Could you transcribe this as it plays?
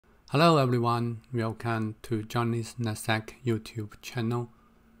Hello everyone, welcome to Johnny's NetSec YouTube channel.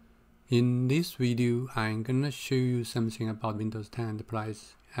 In this video, I'm gonna show you something about Windows 10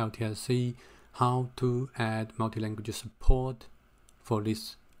 Enterprise LTSC, how to add multi-language support for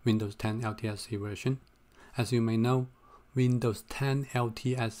this Windows 10 LTSC version. As you may know, Windows 10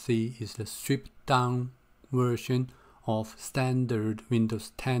 LTSC is the stripped down version of standard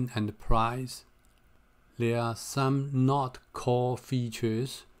Windows 10 Enterprise. There are some not core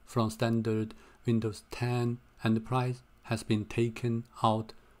features from standard Windows 10 Enterprise has been taken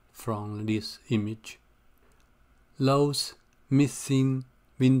out from this image. Those missing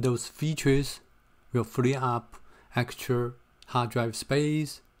Windows features will free up extra hard drive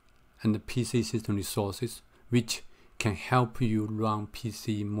space and PC system resources, which can help you run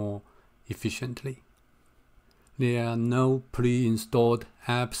PC more efficiently. There are no pre-installed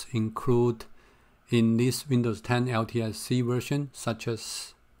apps included in this Windows 10 LTSC version, such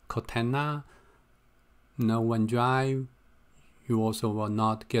as Cortana, no OneDrive. You also will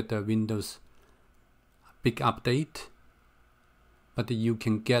not get a Windows big update, but you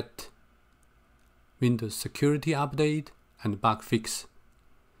can get Windows security update and bug fix.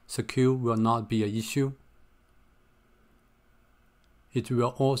 Secure will not be an issue. It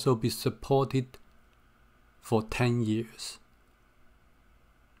will also be supported for 10 years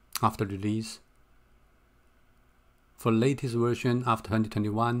after release. For latest version after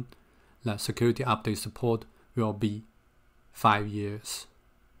 2021, the security update support will be 5 years.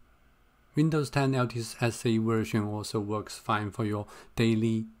 Windows 10 LTSC version also works fine for your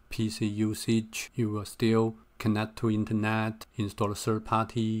daily PC usage. You will still connect to internet, install a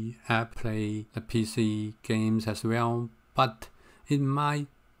third-party app, play the PC games as well, but it might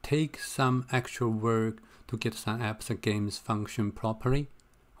take some extra work to get some apps and games function properly,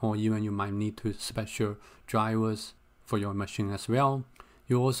 or even you might need to special drivers for your machine as well.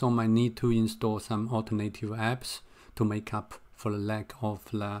 You also might need to install some alternative apps to make up for the lack of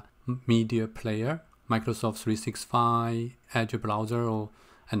the media player, Microsoft 365, Edge browser,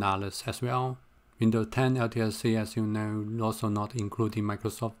 and others as well. Windows 10 LTSC, as you know, also not including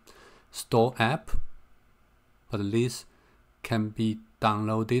Microsoft Store app, but this can be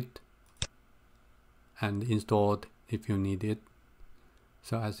downloaded and installed if you need it.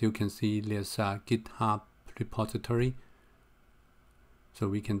 So as you can see, there's a GitHub repository, so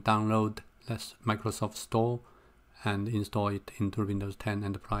we can download this Microsoft Store and install it into Windows 10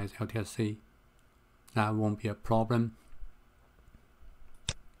 Enterprise LTSC. That won't be a problem.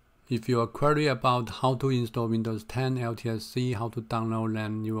 If you are query about how to install Windows 10 LTSC, how to download,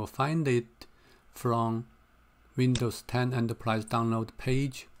 then you will find it from Windows 10 Enterprise download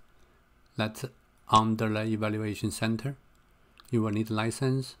page. That's under the Evaluation Center. You will need a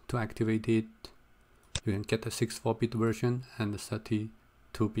license to activate it. You can get the 64-bit version and the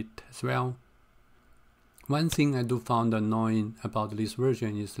 32-bit as well. One thing I do find annoying about this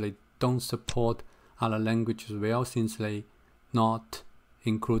version is they don't support other languages well, since they not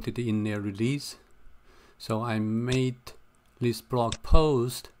included in their release. So I made this blog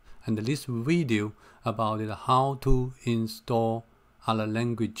post and this video about it, how to install other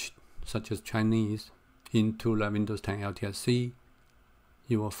language such as Chinese into the Windows 10 LTSC.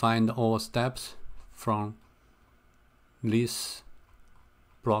 You will find all steps from this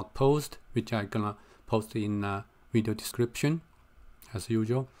blog post, which I'm gonna post in the video description as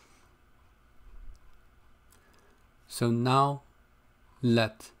usual. So now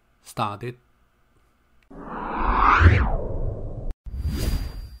let's start it.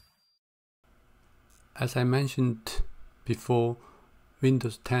 As I mentioned before,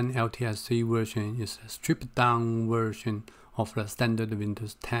 Windows 10 LTSC version is a stripped down version of the standard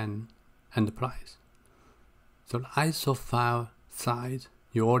Windows 10 Enterprise. So the ISO file size,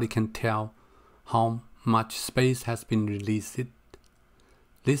 you already can tell how much space has been released.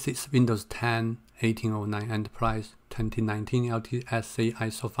 This is Windows 10 1809 Enterprise 2019 LTSC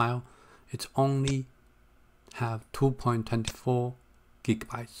ISO file. It only have 2.24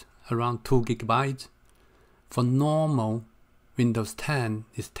 gigabytes, around 2 gigabytes. For normal Windows 10,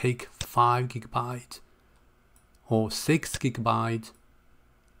 it take 5 gigabytes or 6 gigabytes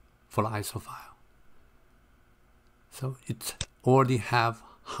for the ISO file. So it already have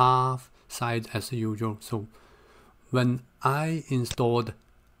half size as usual. So when I installed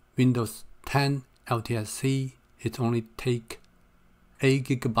Windows 10 LTSC, it only take 8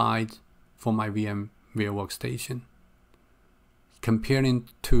 gigabytes for my VMware workstation. Comparing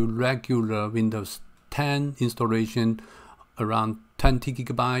to regular Windows 10 installation, around 20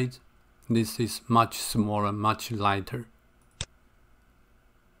 gigabytes, this is much smaller, much lighter.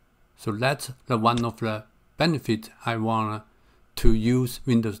 So that's one of the benefits I want to use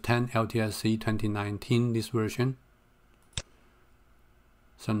Windows 10 LTSC 2019, this version.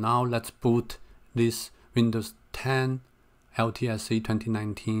 So now let's boot this Windows 10 LTSC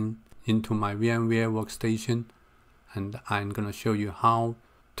 2019 into my VMware workstation, and I'm gonna show you how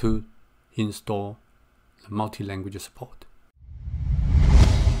to install the multi-language support.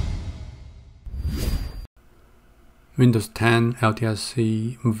 Windows 10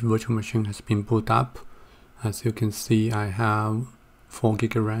 LTSC virtual machine has been booted up. As you can see, I have 4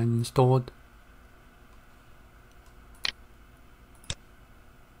 GB RAM installed.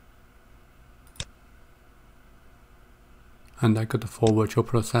 And I got a 4 virtual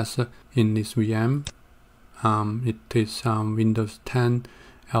processor in this VM. It is Windows 10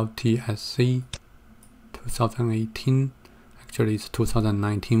 LTSC 2018. Actually, it's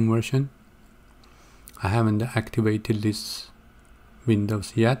 2019 version. I haven't activated this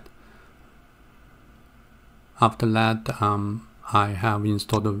Windows yet. After that, I have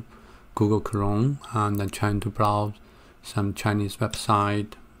installed Google Chrome, and I'm trying to browse some Chinese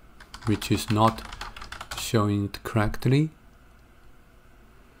website which is not showing it correctly.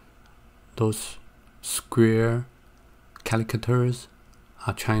 Those square characters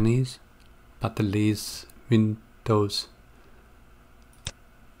are Chinese, but this Windows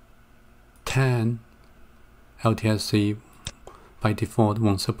 10 LTSC by default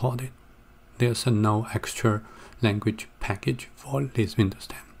won't support it. There's no extra language package for this Windows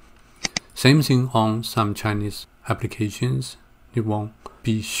 10. Same thing on some Chinese applications. It won't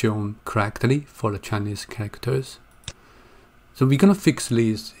be shown correctly for the Chinese characters. So we're gonna fix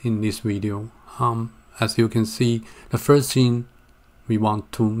this in this video. As you can see, the first thing we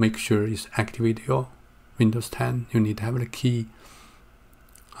want to make sure is activate your Windows 10. You need to have the key.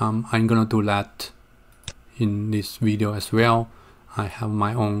 I'm gonna do that in this video as well. I have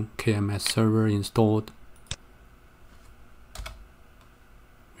my own KMS server installed,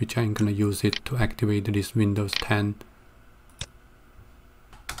 which I'm gonna use it to activate this Windows 10.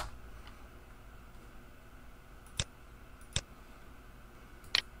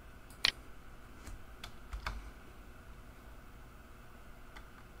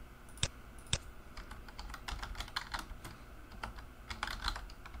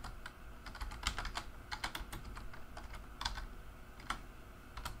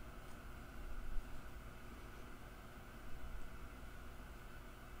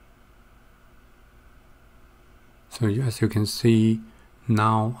 So as you can see,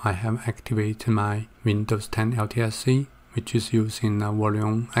 now I have activated my Windows 10 LTSC, which is using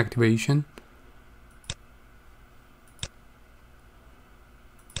volume activation.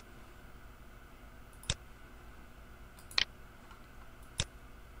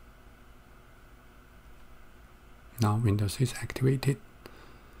 Now Windows is activated.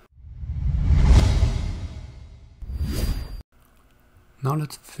 Now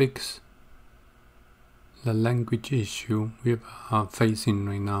let's fix the language issue we are facing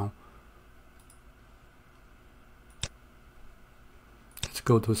right now. Let's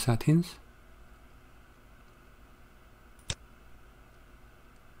go to settings.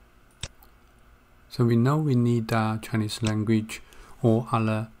 So we know we need Chinese language or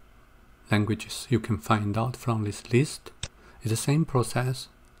other languages you can find out from this list. It's the same process.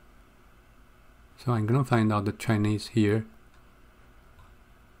 So I'm gonna find out the Chinese here.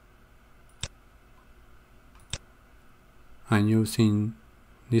 I'm using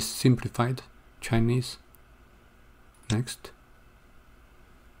this simplified Chinese. Next,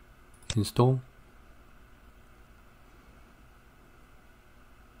 install.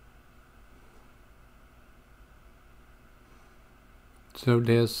 So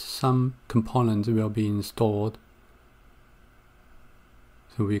there's some components will be installed.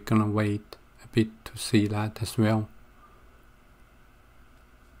 So we're gonna wait a bit to see that as well.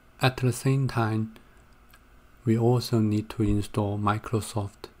 At the same time, we also need to install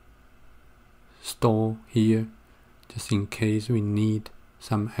Microsoft Store here, just in case we need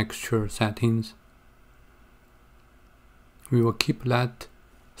some extra settings. We will keep that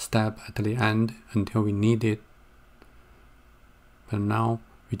step at the end until we need it. But now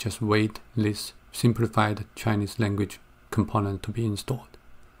we just wait this simplified Chinese language component to be installed.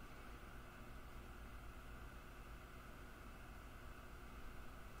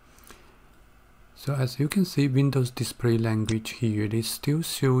 So as you can see, Windows display language here, it is still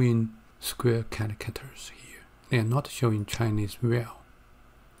showing square characters here. They are not showing Chinese well.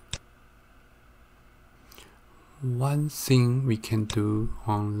 One thing we can do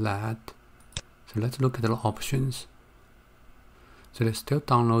on that, so let's look at the options. So they're still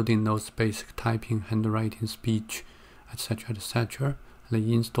downloading those basic typing, handwriting, speech, etc., etc.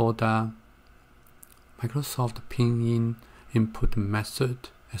 They installed Microsoft Pinyin input method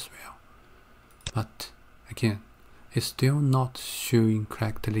as well. But again, it's still not showing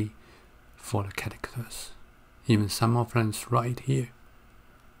correctly for the characters. Even some of them is right here.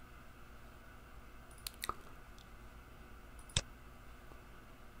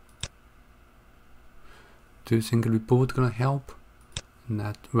 Do you think reboot gonna help?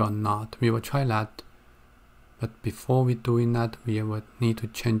 That will not. We will try that. But before we doing that, we will need to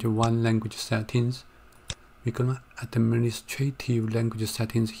change one language settings. We're gonna administrative language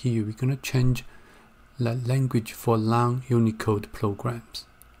settings here. We're gonna change the language for non-Unicode programs.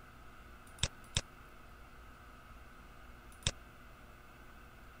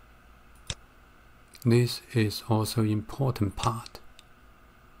 This is also important part.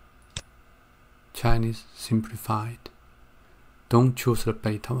 Chinese simplified. Don't choose the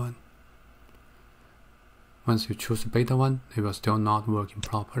beta one. Once you choose the beta one, it will still not working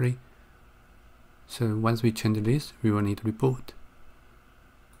properly. So once we change this, we will need to reboot.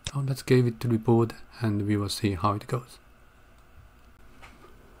 So let's give it to reboot and we will see how it goes.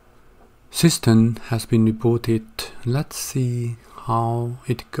 System has been rebooted. Let's see how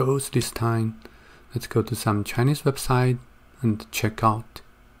it goes this time. Let's go to some Chinese website and check out.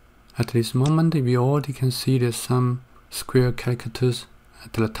 At this moment, we already can see there's some square characters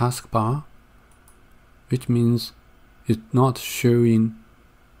at the taskbar, which means it's not showing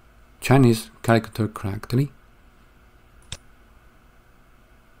Chinese character correctly.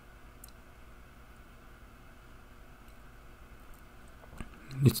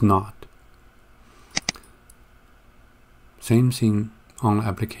 It's not. Same thing on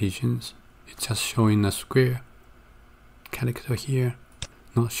applications. It's just showing a square character here,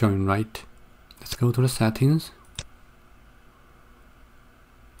 not showing right. Let's go to the settings.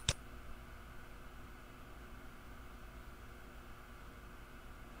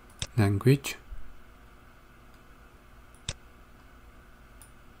 Language.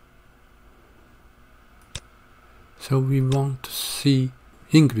 So we want to see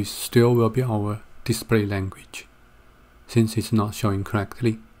English still will be our display language, since it's not showing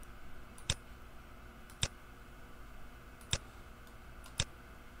correctly.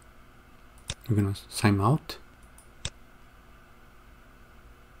 We're gonna sign out.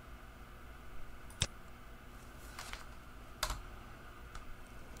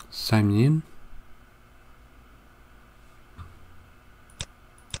 Sign in.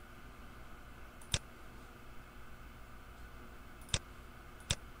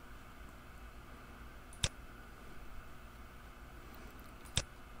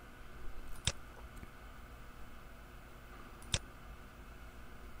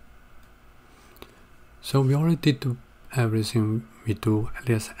 So we already did everything we do.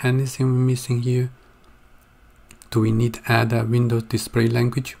 There's anything we're missing here? Do we need to add a Windows display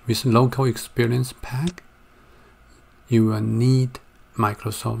language with local experience pack? You will need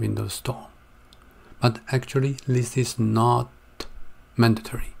Microsoft Windows Store. But actually, this is not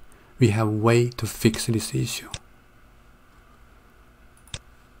mandatory. We have a way to fix this issue.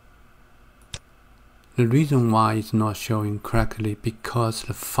 The reason why it's not showing correctly because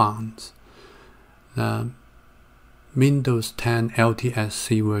the fonts. The Windows 10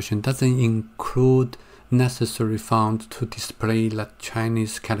 LTSC version doesn't include necessary font to display the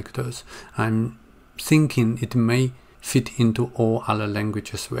Chinese characters. I'm thinking it may fit into all other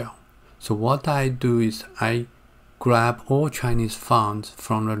languages as well. So what I do is I grab all Chinese fonts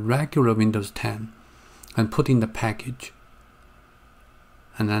from the regular Windows 10 and put in the package.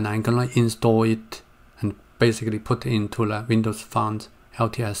 And then I'm gonna install it and basically put it into the Windows font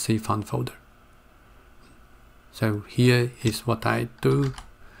LTSC font folder. So here is what I do.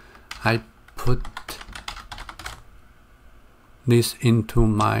 I put this into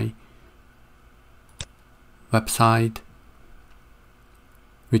my website,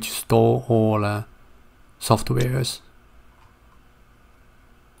 which store all the softwares.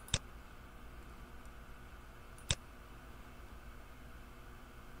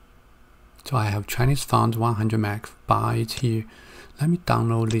 So I have Chinese font 100 megabytes here. Let me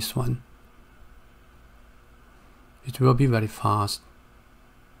download this one. It will be very fast.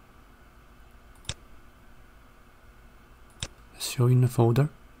 Let's show in the folder.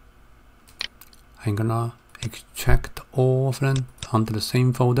 I'm gonna extract all of them onto the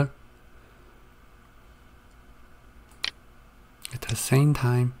same folder. At the same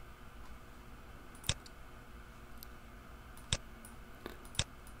time,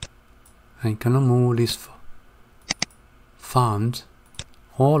 I'm gonna move this font,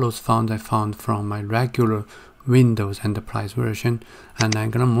 all those fonts I found from my regular Windows Enterprise version, and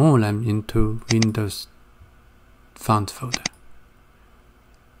I'm gonna move them into Windows font folder.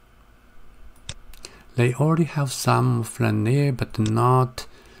 They already have some friend there, but not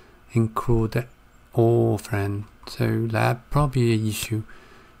include all friends. So that probably an issue.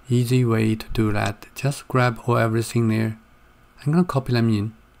 Easy way to do that, just grab everything there. I'm gonna copy them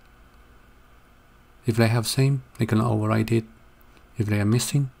in. If they have same, they're gonna override it. If they are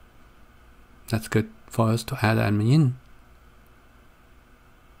missing, that's good for us to add them in.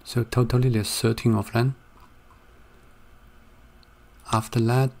 So totally there's 13 of them. After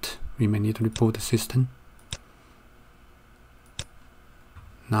that, we may need to reboot the system.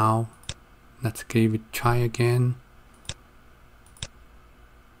 Now, let's give it a try again.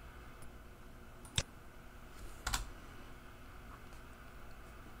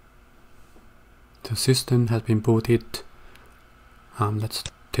 The system has been booted. Let's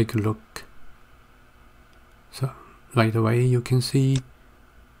take a look. So right away you can see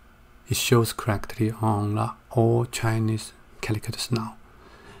it shows correctly on all Chinese characters now.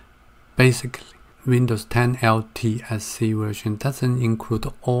 Basically, Windows 10 LTSC version doesn't include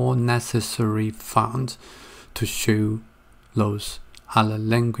all necessary fonts to show those other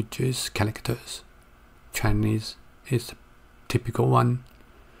languages characters. Chinese is a typical one.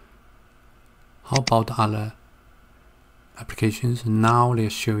 How about other applications? Now they're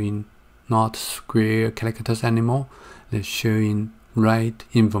showing not square characters anymore, they're showing right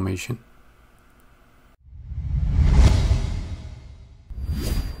information.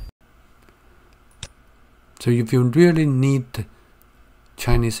 So if you really need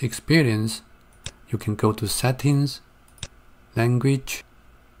Chinese experience, you can go to Settings, Language.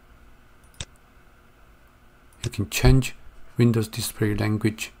 You can change Windows display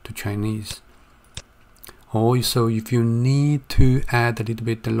language to Chinese. Also, if you need to add a little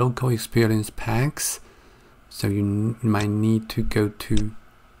bit the local experience packs, so you might need to go to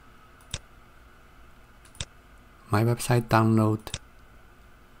my website, download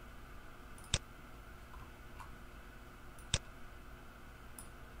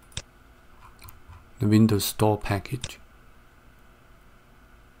the Windows Store package.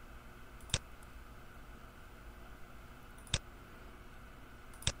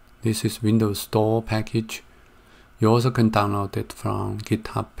 This is Windows Store package. You also can download it from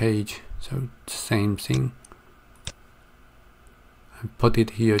GitHub page, so same thing. I put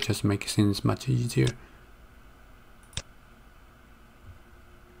it here just make things much easier.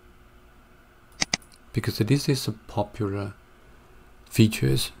 Because this is a popular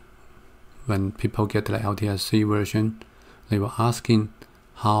features. When people get the LTSC version, they were asking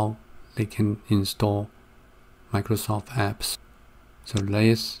how they can install Microsoft apps. So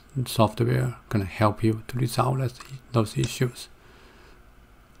this software gonna help you to resolve those issues.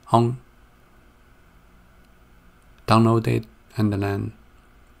 Download it and then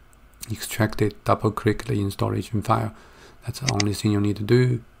extract it, double click the installation file. That's the only thing you need to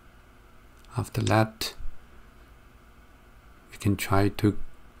do. After that, you can try to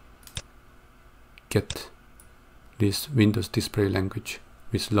get this Windows display language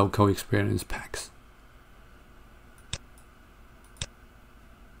with local experience packs.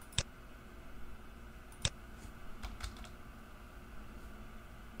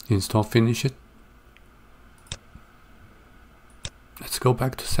 Install, finish it. Let's go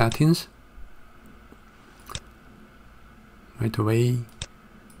back to settings. Right away,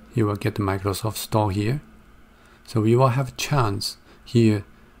 you will get the Microsoft Store here. So you will have a chance here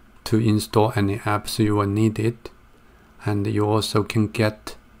to install any apps you will need it. And you also can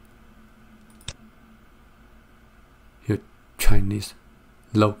get your Chinese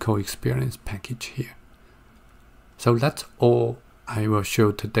local experience package here. So that's all I will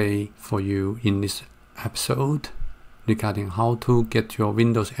show today for you in this episode regarding how to get your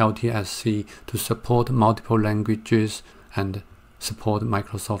Windows LTSC to support multiple languages and support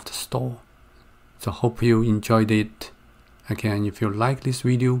Microsoft Store. So hope you enjoyed it. Again, if you like this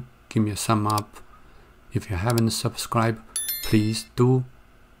video, give me a thumb up. If you haven't subscribed, please do.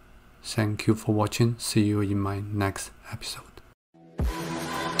 Thank you for watching. See you in my next episode.